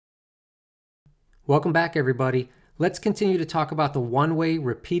Welcome back, everybody. Let's continue to talk about the one-way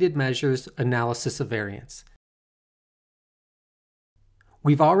repeated measures analysis of variance.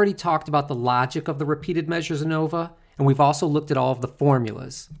 We've already talked about the logic of the repeated measures ANOVA, and we've also looked at all of the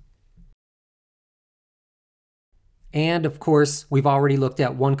formulas. And of course, we've already looked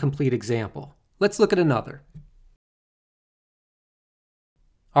at one complete example. Let's look at another.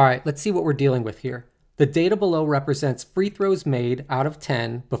 All right, let's see what we're dealing with here. The data below represents free throws made out of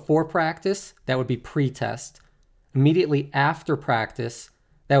 10 before practice, that would be pre-test. Immediately after practice,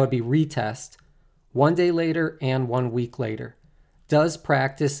 that would be retest. 1 day later and 1 week later. Does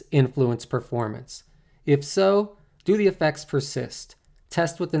practice influence performance? If so, do the effects persist?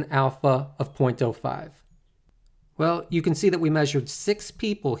 Test with an alpha of 0.05. Well, you can see that we measured 6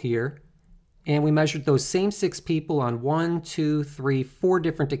 people here, and we measured those same 6 people on 1, 2, 3, 4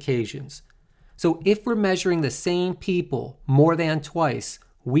 different occasions. So if we're measuring the same people more than twice,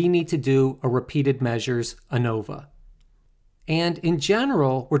 we need to do a repeated measures ANOVA. And in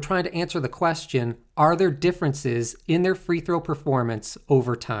general, we're trying to answer the question, are there differences in their free throw performance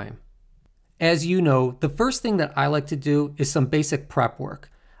over time? As you know, the first thing that I like to do is some basic prep work.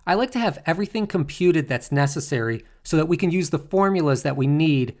 I like to have everything computed that's necessary so that we can use the formulas that we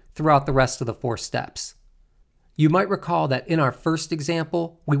need throughout the rest of the 4 steps. You might recall that in our first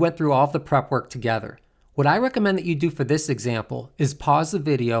example, we went through all of the prep work together. What I recommend that you do for this example is pause the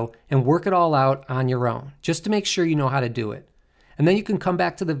video and work it all out on your own, just to make sure you know how to do it. And then you can come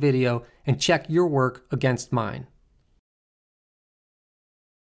back to the video and check your work against mine.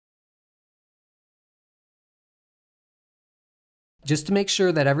 Just to make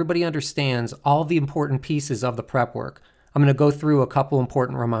sure that everybody understands all the important pieces of the prep work, I'm going to go through a couple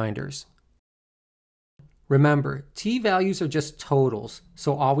important reminders. Remember, t-values are just totals,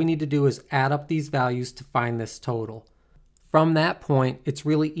 so all we need to do is add up these values to find this total. From that point, it's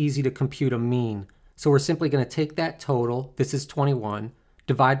really easy to compute a mean. So we're simply going to take that total, this is 21,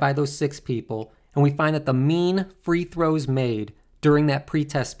 divide by those 6 people, and we find that the mean free throws made during that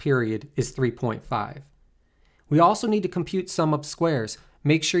pretest period is 3.5. We also need to compute sum of squares.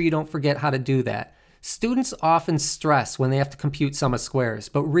 Make sure you don't forget how to do that. Students often stress when they have to compute sum of squares,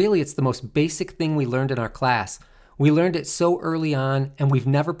 but really it's the most basic thing we learned in our class. We learned it so early on and we've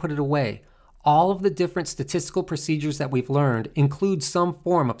never put it away. All of the different statistical procedures that we've learned include some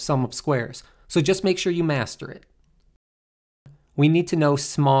form of sum of squares, so just make sure you master it. We need to know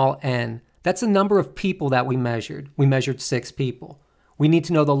small n. That's the number of people that we measured. We measured 6 people. We need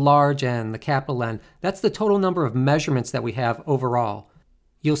to know the large N, the capital N. That's the total number of measurements that we have overall.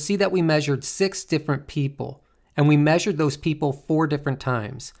 You'll see that we measured 6 different people, and we measured those people 4 different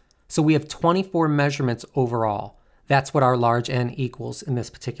times. So we have 24 measurements overall. That's what our large N equals in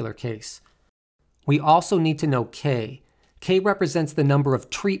this particular case. We also need to know K. K represents the number of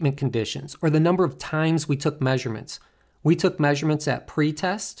treatment conditions, or the number of times we took measurements. We took measurements at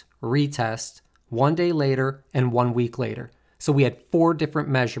pre-test, retest, 1 day later, and 1 week later. So we had 4 different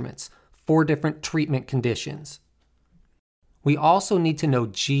measurements, 4 different treatment conditions. We also need to know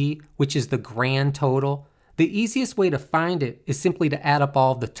G, which is the grand total. The easiest way to find it is simply to add up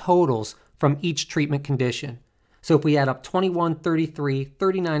all of the totals from each treatment condition. So if we add up 21, 33,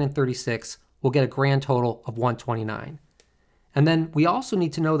 39, and 36, we'll get a grand total of 129. And then we also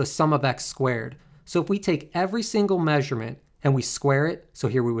need to know the sum of x squared. So if we take every single measurement and we square it, so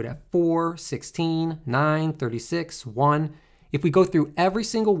here we would have 4, 16, 9, 36, 1. If we go through every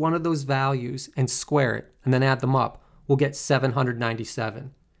single one of those values and square it and then add them up, we'll get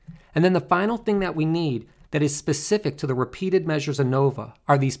 797. And then the final thing that we need that is specific to the repeated measures ANOVA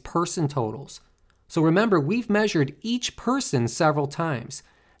are these person totals. So remember, we've measured each person several times.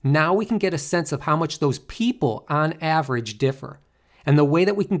 Now we can get a sense of how much those people on average differ. And the way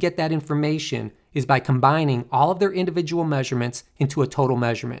that we can get that information is by combining all of their individual measurements into a total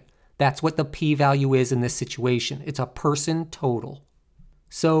measurement. That's what the p-value is in this situation. It's a person total.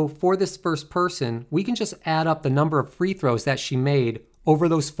 So for this first person, we can just add up the number of free throws that she made over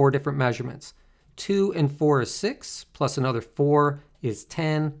those 4 different measurements. 2 and 4 is 6, plus another 4 is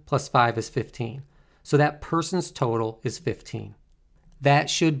 10, plus 5 is 15. So that person's total is 15. That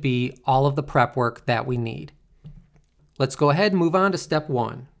should be all of the prep work that we need. Let's go ahead and move on to step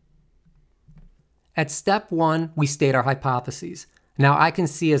 1. At step 1, we state our hypotheses. Now I can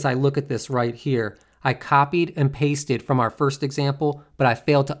see as I look at this right here, I copied and pasted from our first example, but I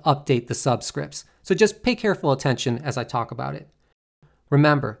failed to update the subscripts. So just pay careful attention as I talk about it.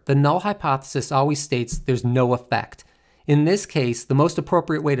 Remember, the null hypothesis always states there's no effect. In this case, the most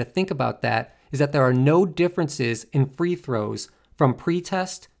appropriate way to think about that is that there are no differences in free throws from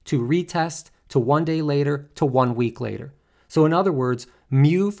pretest to retest to 1 day later to 1 week later. So in other words,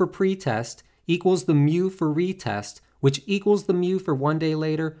 mu for pretest equals the mu for retest, which equals the mu for 1 day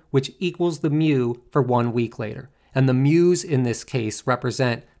later, which equals the mu for 1 week later. And the mu's in this case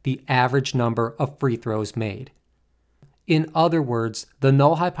represent the average number of free throws made. In other words, the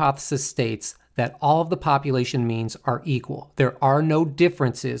null hypothesis states that all of the population means are equal. There are no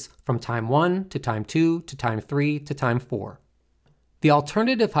differences from time 1 to time 2 to time 3 to time 4. The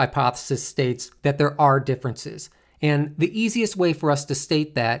alternative hypothesis states that there are differences, and the easiest way for us to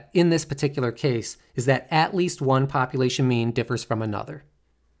state that in this particular case is that at least one population mean differs from another.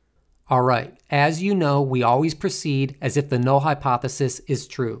 All right, as you know, we always proceed as if the null hypothesis is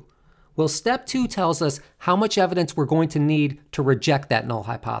true. Well, step 2 tells us how much evidence we're going to need to reject that null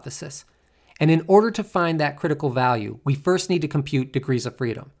hypothesis. And in order to find that critical value, we first need to compute degrees of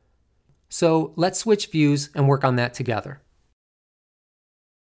freedom. So let's switch views and work on that together.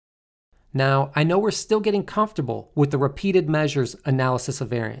 Now, I know we're still getting comfortable with the repeated measures analysis of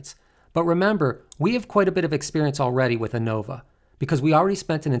variance, but remember, we have quite a bit of experience already with ANOVA because we already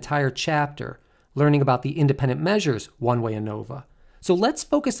spent an entire chapter learning about the independent measures one-way ANOVA. So let's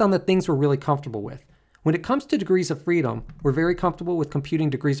focus on the things we're really comfortable with. When it comes to degrees of freedom, we're very comfortable with computing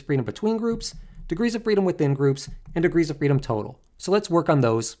degrees of freedom between groups, degrees of freedom within groups, and degrees of freedom total. So let's work on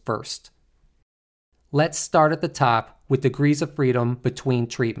those first. Let's start at the top with degrees of freedom between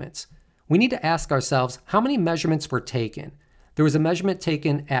treatments. We need to ask ourselves how many measurements were taken. There was a measurement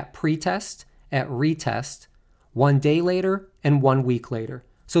taken at pretest, at retest, 1 day later, and 1 week later.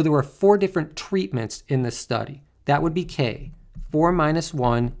 So there were 4 different treatments in this study. That would be K. 4 minus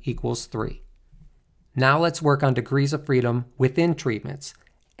 1 equals 3. Now let's work on degrees of freedom within treatments.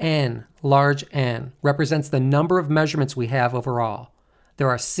 N, large N, represents the number of measurements we have overall. There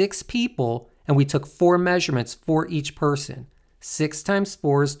are 6 people, and we took 4 measurements for each person. 6 times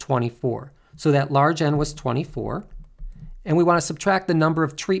 4 is 24. So that large N was 24. And we want to subtract the number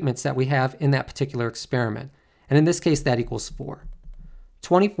of treatments that we have in that particular experiment. And in this case, that equals 4.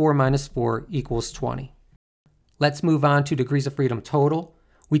 24 minus 4 equals 20. Let's move on to degrees of freedom total.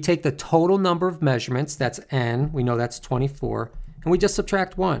 We take the total number of measurements, that's N, we know that's 24, and we just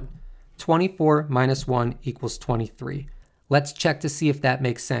subtract 1. 24 minus 1 equals 23. Let's check to see if that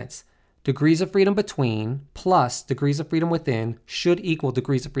makes sense. Degrees of freedom between plus degrees of freedom within should equal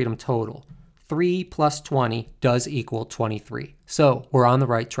degrees of freedom total. 3 plus 20 does equal 23. So we're on the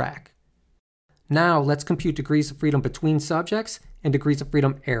right track. Now let's compute degrees of freedom between subjects and degrees of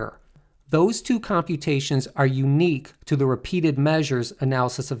freedom error. Those 2 computations are unique to the repeated measures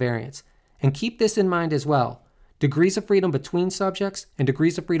analysis of variance. And keep this in mind as well. Degrees of freedom between subjects and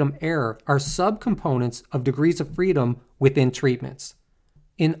degrees of freedom error are subcomponents of degrees of freedom within treatments.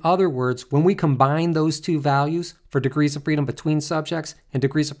 In other words, when we combine those 2 values for degrees of freedom between subjects and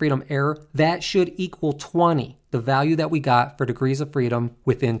degrees of freedom error, that should equal 20, the value that we got for degrees of freedom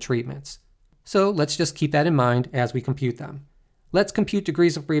within treatments. So let's just keep that in mind as we compute them. Let's compute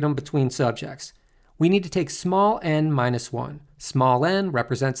degrees of freedom between subjects. We need to take small n minus 1. Small n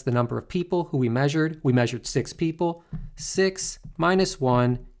represents the number of people who we measured. We measured 6 people. 6 minus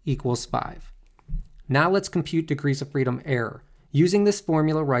 1 equals 5. Now let's compute degrees of freedom error. Using this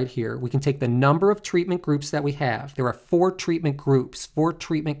formula right here, we can take the number of treatment groups that we have. There are 4 treatment groups, 4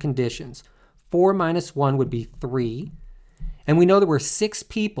 treatment conditions. 4 minus 1 would be 3. And we know there were 6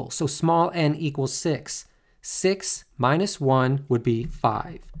 people, so small n equals 6. 6 minus 1 would be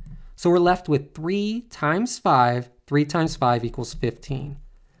 5. So we're left with 3 times 5. 3 times 5 equals 15.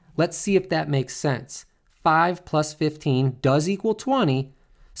 Let's see if that makes sense. 5 plus 15 does equal 20,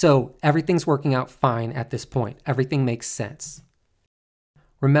 so everything's working out fine at this point. Everything makes sense.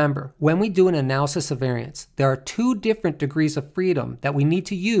 Remember, when we do an analysis of variance, there are 2 different degrees of freedom that we need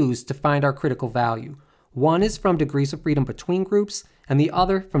to use to find our critical value. One is from degrees of freedom between groups, and the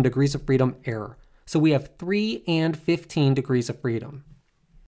other from degrees of freedom error. So we have 3 and 15 degrees of freedom.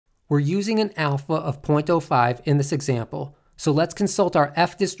 We're using an alpha of 0.05 in this example, so let's consult our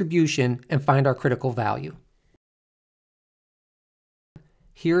F distribution and find our critical value.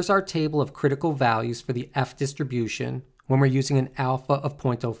 Here's our table of critical values for the F distribution when we're using an alpha of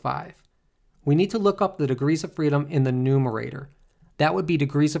 0.05. We need to look up the degrees of freedom in the numerator. That would be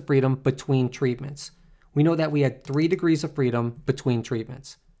degrees of freedom between treatments. We know that we had 3 degrees of freedom between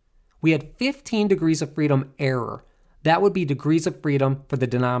treatments. We had 15 degrees of freedom error. That would be degrees of freedom for the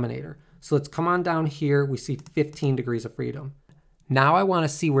denominator. So let's come on down here. We see 15 degrees of freedom. Now I want to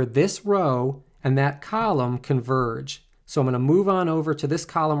see where this row and that column converge. So I'm going to move on over to this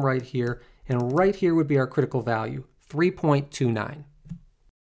column right here, and right here would be our critical value, 3.29.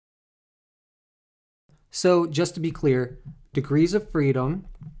 So just to be clear, degrees of freedom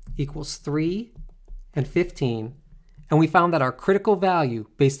equals 3 and 15, and we found that our critical value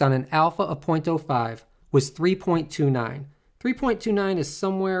based on an alpha of 0.05 was 3.29. 3.29 is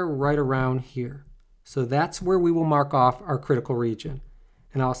somewhere right around here. So that's where we will mark off our critical region.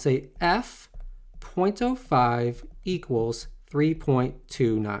 And I'll say F 0.05 equals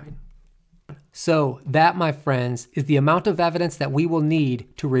 3.29. So that, my friends, is the amount of evidence that we will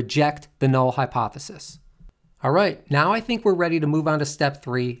need to reject the null hypothesis. All right, now I think we're ready to move on to step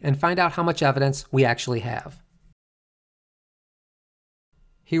 3 and find out how much evidence we actually have.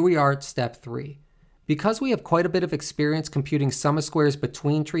 Here we are at step 3. Because we have quite a bit of experience computing sum of squares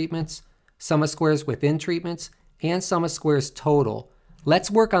between treatments, sum of squares within treatments, and sum of squares total, let's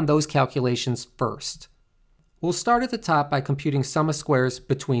work on those calculations first. We'll start at the top by computing sum of squares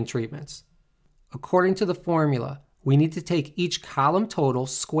between treatments. According to the formula, we need to take each column total,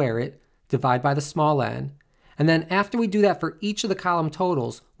 square it, divide by the small n, and then after we do that for each of the column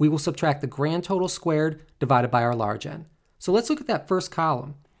totals, we will subtract the grand total squared divided by our large N. So let's look at that first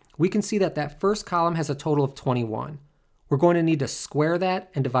column. We can see that that first column has a total of 21. We're going to need to square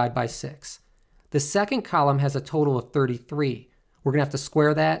that and divide by 6. The second column has a total of 33. We're going to have to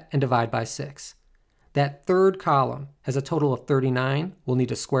square that and divide by 6. That third column has a total of 39. We'll need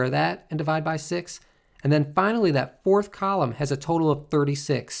to square that and divide by 6. And then finally, that fourth column has a total of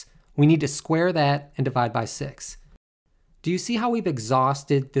 36. We need to square that and divide by 6. Do you see how we've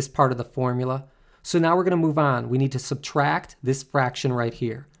exhausted this part of the formula? So now we're going to move on. We need to subtract this fraction right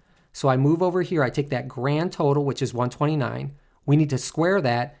here. So I move over here, I take that grand total, which is 129. We need to square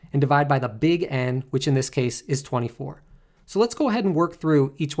that and divide by the big N, which in this case is 24. So let's go ahead and work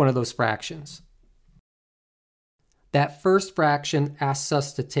through each one of those fractions. That first fraction asks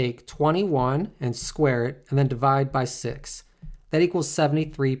us to take 21 and square it and then divide by 6. That equals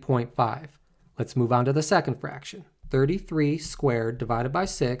 73.5. Let's move on to the second fraction. 33 squared divided by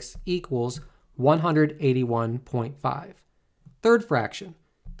 6 equals 181.5. Third fraction,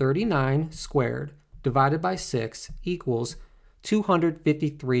 39 squared divided by 6 equals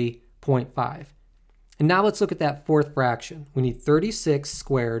 253.5. And now let's look at that fourth fraction. We need 36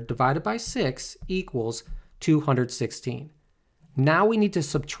 squared divided by 6 equals 216. Now we need to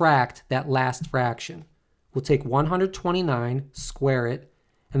subtract that last fraction. We'll take 129, square it,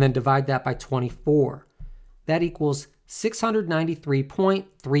 and then divide that by 24. That equals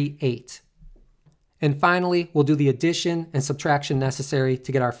 693.38. And finally, we'll do the addition and subtraction necessary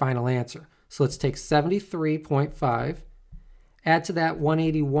to get our final answer. So let's take 73.5, add to that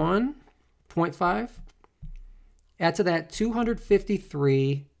 181.5, add to that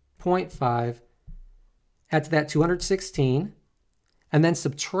 253.5, add to that 216, and then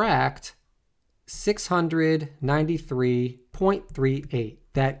subtract 693.38.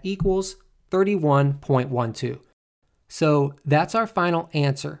 That equals 31.12. So that's our final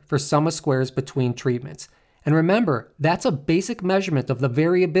answer for sum of squares between treatments. And remember, that's a basic measurement of the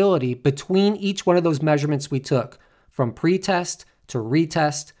variability between each one of those measurements we took, from pretest to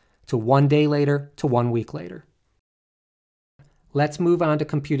retest to 1 day later to 1 week later. Let's move on to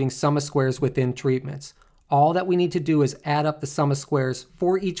computing sum of squares within treatments. All that we need to do is add up the sum of squares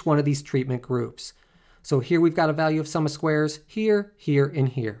for each one of these treatment groups. So here we've got a value of sum of squares here, here, and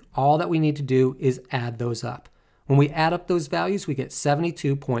here. All that we need to do is add those up. When we add up those values, we get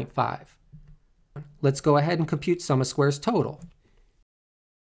 72.5. Let's go ahead and compute sum of squares total.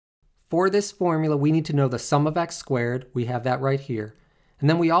 For this formula, we need to know the sum of x squared. We have that right here. And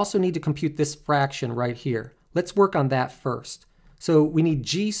then we also need to compute this fraction right here. Let's work on that first. So we need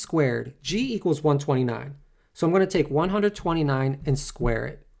g squared. G equals 129. So I'm going to take 129 and square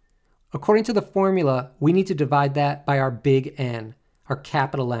it. According to the formula, we need to divide that by our big N, our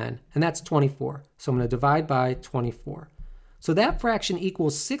capital N, and that's 24. So I'm going to divide by 24. So that fraction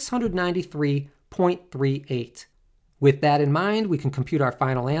equals 693.38. With that in mind, we can compute our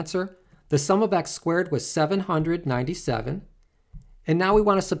final answer. The sum of x squared was 797. And now we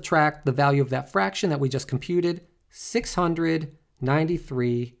want to subtract the value of that fraction that we just computed,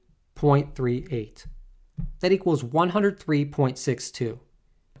 693.38. That equals 103.62.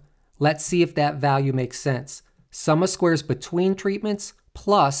 Let's see if that value makes sense. Sum of squares between treatments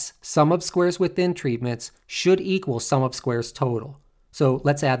plus sum of squares within treatments should equal sum of squares total. So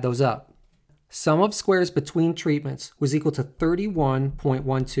let's add those up. Sum of squares between treatments was equal to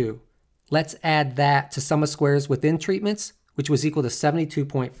 31.12. Let's add that to sum of squares within treatments, which was equal to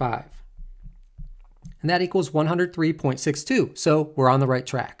 72.5. And that equals 103.62, so we're on the right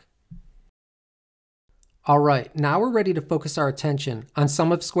track. All right, now we're ready to focus our attention on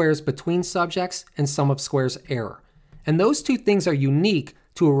sum of squares between subjects and sum of squares error. And those two things are unique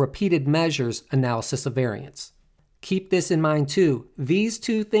to a repeated measures analysis of variance. Keep this in mind too. These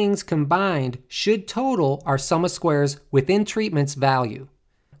two things combined should total our sum of squares within treatment's value.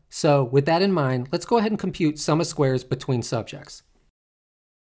 So with that in mind, let's go ahead and compute sum of squares between subjects.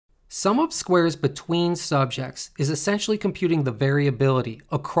 Sum of squares between subjects is essentially computing the variability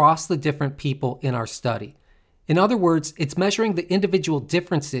across the different people in our study. In other words, it's measuring the individual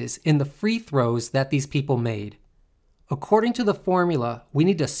differences in the free throws that these people made. According to the formula, we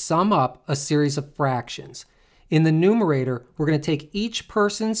need to sum up a series of fractions. In the numerator, we're going to take each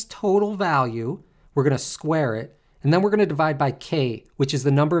person's total value, we're going to square it, and then we're going to divide by k, which is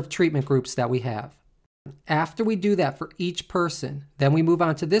the number of treatment groups that we have. After we do that for each person, then we move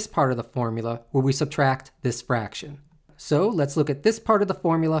on to this part of the formula where we subtract this fraction. So let's look at this part of the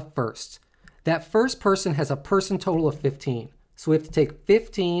formula first. That first person has a person total of 15. So we have to take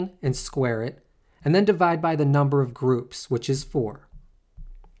 15 and square it, and then divide by the number of groups, which is 4.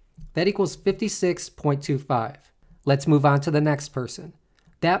 That equals 56.25. Let's move on to the next person.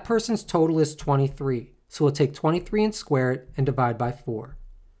 That person's total is 23. So we'll take 23 and square it and divide by 4.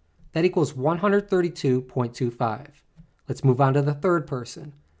 That equals 132.25. Let's move on to the third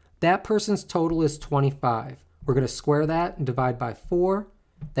person. That person's total is 25. We're going to square that and divide by 4.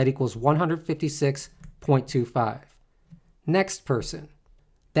 That equals 156.25. Next person.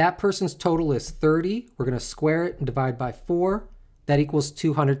 That person's total is 30. We're going to square it and divide by 4. That equals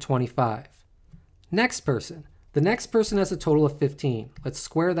 225. Next person. The next person has a total of 15. Let's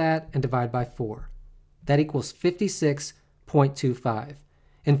square that and divide by 4. That equals 56.25.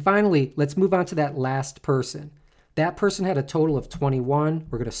 And finally, let's move on to that last person. That person had a total of 21.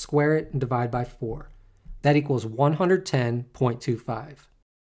 We're going to square it and divide by 4. That equals 110.25.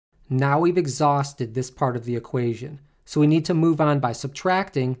 Now we've exhausted this part of the equation, so we need to move on by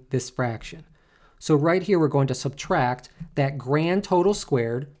subtracting this fraction. So right here, we're going to subtract that grand total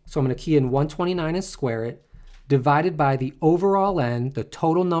squared, so I'm going to key in 129 and square it, divided by the overall n, the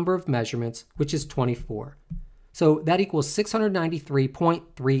total number of measurements, which is 24. So that equals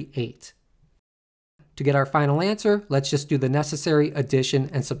 693.38. To get our final answer, let's just do the necessary addition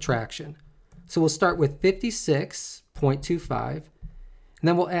and subtraction. So we'll start with 56.25, and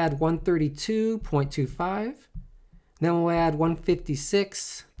then we'll add 132.25, then we'll add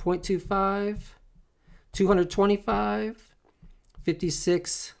 156.25, 225,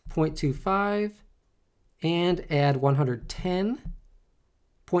 56.25, and add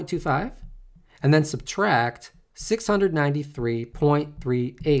 110.25, and then subtract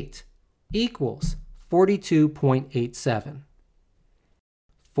 693.38 equals 42.87.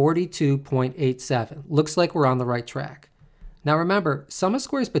 42.87. Looks like we're on the right track. Now remember, sum of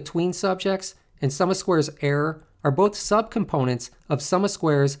squares between subjects and sum of squares error are both subcomponents of sum of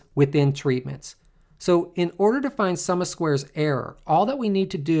squares within treatments. So in order to find sum of squares error, all that we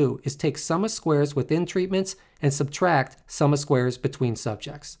need to do is take sum of squares within treatments and subtract sum of squares between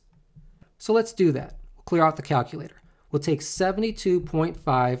subjects. So let's do that. We'll clear out the calculator. We'll take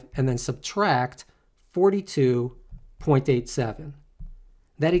 72.5 and then subtract 42.87.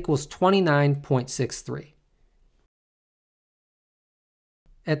 That equals 29.63.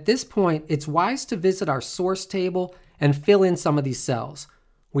 At this point, it's wise to visit our source table and fill in some of these cells.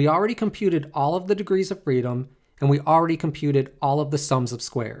 We already computed all of the degrees of freedom, and we already computed all of the sums of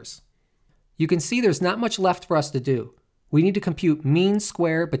squares. You can see there's not much left for us to do. We need to compute mean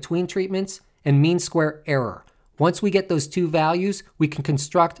square between treatments and mean square error. Once we get those two values, we can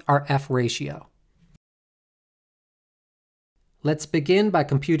construct our F ratio. Let's begin by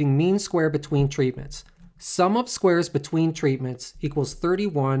computing mean square between treatments. Sum of squares between treatments equals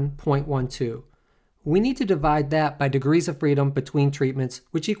 31.12. We need to divide that by degrees of freedom between treatments,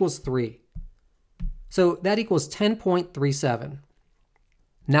 which equals 3. So that equals 10.37.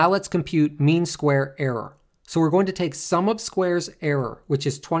 Now let's compute mean square error. So we're going to take sum of squares error, which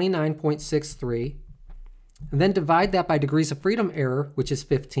is 29.63, and then divide that by degrees of freedom error, which is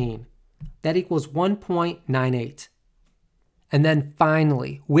 15. That equals 1.98. And then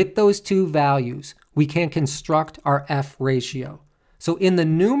finally, with those two values, we can construct our F ratio. So in the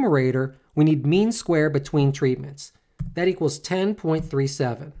numerator, we need mean square between treatments. That equals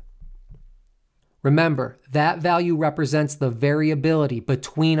 10.37. Remember, that value represents the variability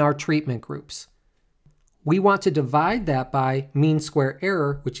between our treatment groups. We want to divide that by mean square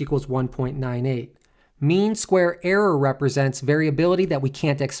error, which equals 1.98. Mean square error represents variability that we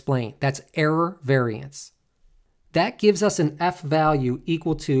can't explain. That's error variance. That gives us an F value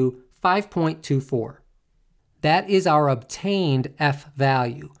equal to 5.24. That is our obtained F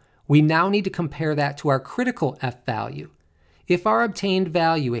value. We now need to compare that to our critical F value. If our obtained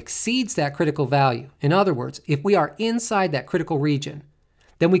value exceeds that critical value, in other words, if we are inside that critical region,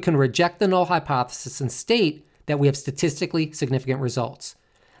 then we can reject the null hypothesis and state that we have statistically significant results.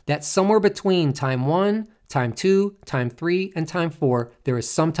 That somewhere between time 1, time 2, time 3, and time 4, there is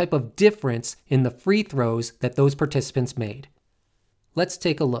some type of difference in the free throws that those participants made. Let's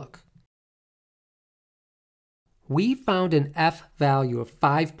take a look. We found an F value of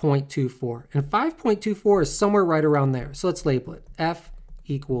 5.24, and 5.24 is somewhere right around there. So let's label it F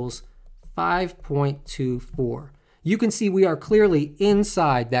equals 5.24. You can see we are clearly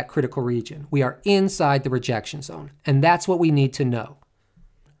inside that critical region. We are inside the rejection zone, and that's what we need to know.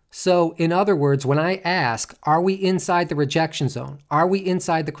 So in other words, when I ask, are we inside the rejection zone? Are we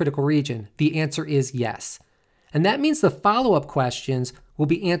inside the critical region? The answer is yes. And that means the follow-up questions will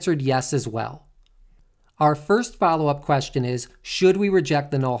be answered yes as well. Our first follow-up question is, should we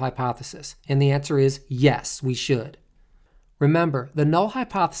reject the null hypothesis? And the answer is yes, we should. Remember, the null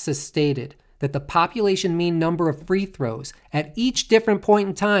hypothesis stated that the population mean number of free throws at each different point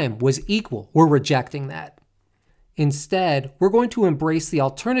in time was equal. We're rejecting that. Instead, we're going to embrace the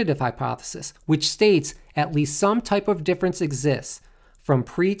alternative hypothesis, which states at least some type of difference exists from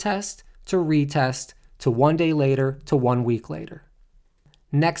pre-test to retest to 1 day later to 1 week later.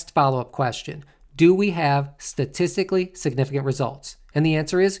 Next follow-up question, do we have statistically significant results? And the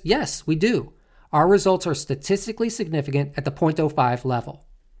answer is yes, we do. Our results are statistically significant at the 0.05 level.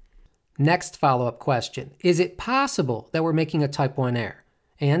 Next follow-up question, is it possible that we're making a type 1 error?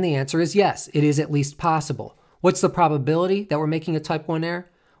 And the answer is yes, it is at least possible. What's the probability that we're making a type 1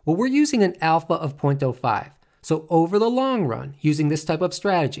 error? Well, we're using an alpha of 0.05. So over the long run, using this type of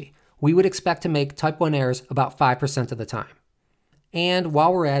strategy, we would expect to make type 1 errors about 5% of the time. And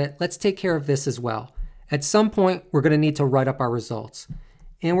while we're at it, let's take care of this as well. At some point, we're going to need to write up our results.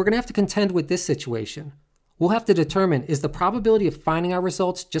 And we're going to have to contend with this situation. We'll have to determine, is the probability of finding our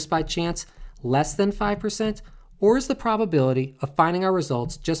results just by chance less than 5%? Or is the probability of finding our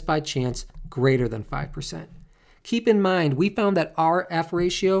results just by chance greater than 5%? Keep in mind, we found that our F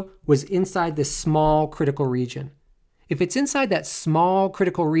ratio was inside this small critical region. If it's inside that small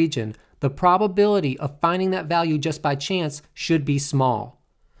critical region, the probability of finding that value just by chance should be small.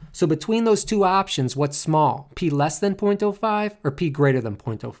 So between those two options, what's small? P less than 0.05 or P greater than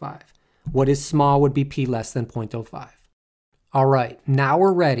 0.05? What is small would be P less than 0.05. All right, now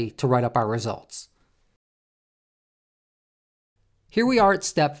we're ready to write up our results. Here we are at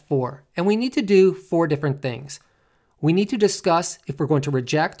step 4, and we need to do 4 different things. We need to discuss if we're going to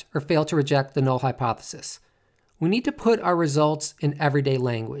reject or fail to reject the null hypothesis. We need to put our results in everyday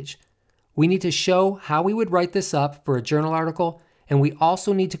language. We need to show how we would write this up for a journal article, and we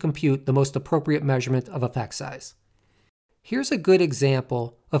also need to compute the most appropriate measurement of effect size. Here's a good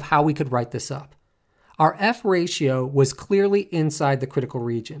example of how we could write this up. Our F ratio was clearly inside the critical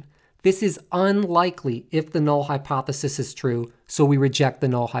region. This is unlikely if the null hypothesis is true, so we reject the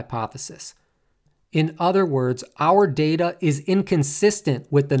null hypothesis. In other words, our data is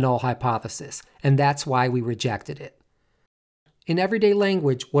inconsistent with the null hypothesis, and that's why we rejected it. In everyday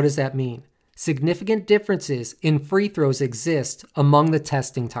language, what does that mean? Significant differences in free throws exist among the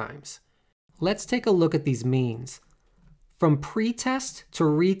testing times. Let's take a look at these means. From pre-test to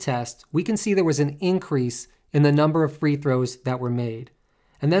retest, we can see there was an increase in the number of free throws that were made.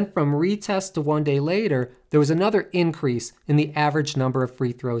 And then from retest to 1 day later, there was another increase in the average number of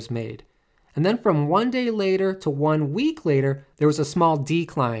free throws made. And then from 1 day later to 1 week later, there was a small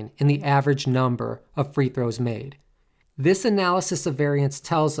decline in the average number of free throws made. This analysis of variance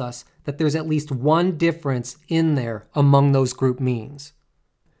tells us that there's at least one difference in there among those group means.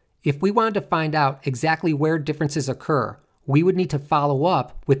 If we wanted to find out exactly where differences occur, we would need to follow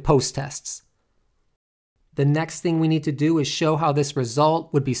up with post-tests. The next thing we need to do is show how this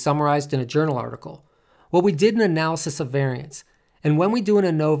result would be summarized in a journal article. Well, we did an analysis of variance. And when we do an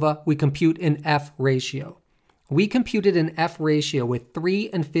ANOVA, we compute an F ratio. We computed an F ratio with 3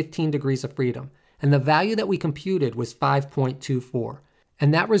 and 15 degrees of freedom, and the value that we computed was 5.24.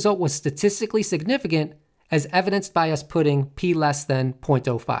 And that result was statistically significant, as evidenced by us putting P less than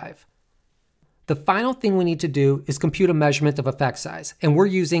 0.05. The final thing we need to do is compute a measurement of effect size, and we're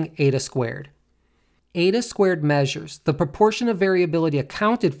using eta squared. Eta squared measures the proportion of variability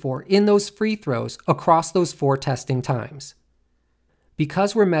accounted for in those free throws across those 4 testing times.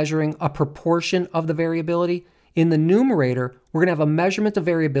 Because we're measuring a proportion of the variability, in the numerator, we're going to have a measurement of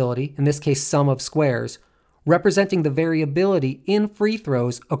variability, in this case sum of squares, representing the variability in free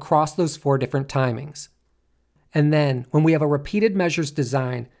throws across those 4 different timings. And then, when we have a repeated measures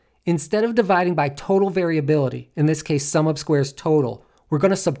design, instead of dividing by total variability, in this case sum of squares total, we're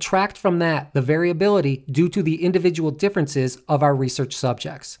going to subtract from that the variability due to the individual differences of our research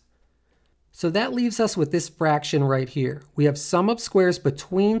subjects. So that leaves us with this fraction right here. We have sum of squares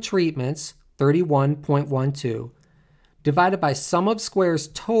between treatments, 31.12, divided by sum of squares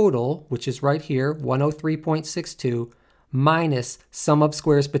total, which is right here, 103.62, minus sum of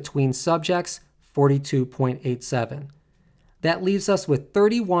squares between subjects, 42.87. That leaves us with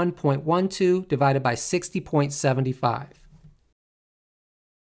 31.12 divided by 60.75.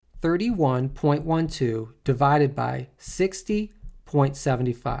 31.12 divided by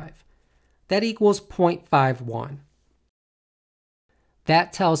 60.75. That equals 0.51.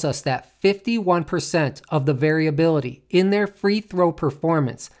 That tells us that 51% of the variability in their free throw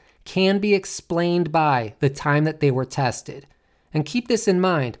performance can be explained by the time that they were tested. And keep this in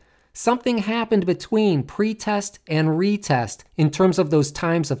mind, something happened between pre-test and retest in terms of those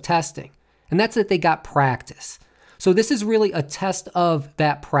times of testing, and that's that they got practice. So this is really a test of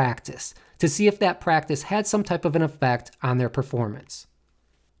that practice to see if that practice had some type of an effect on their performance.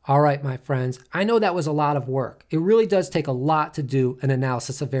 All right, my friends, I know that was a lot of work. It really does take a lot to do an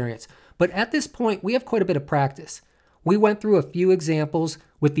analysis of variance, but at this point, we have quite a bit of practice. We went through a few examples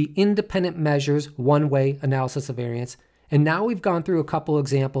with the independent measures one-way analysis of variance, and now we've gone through a couple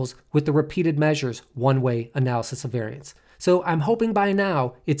examples with the repeated measures one-way analysis of variance. So I'm hoping by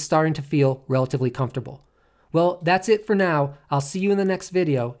now it's starting to feel relatively comfortable. Well, that's it for now. I'll see you in the next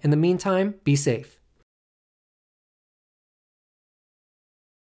video. In the meantime, be safe.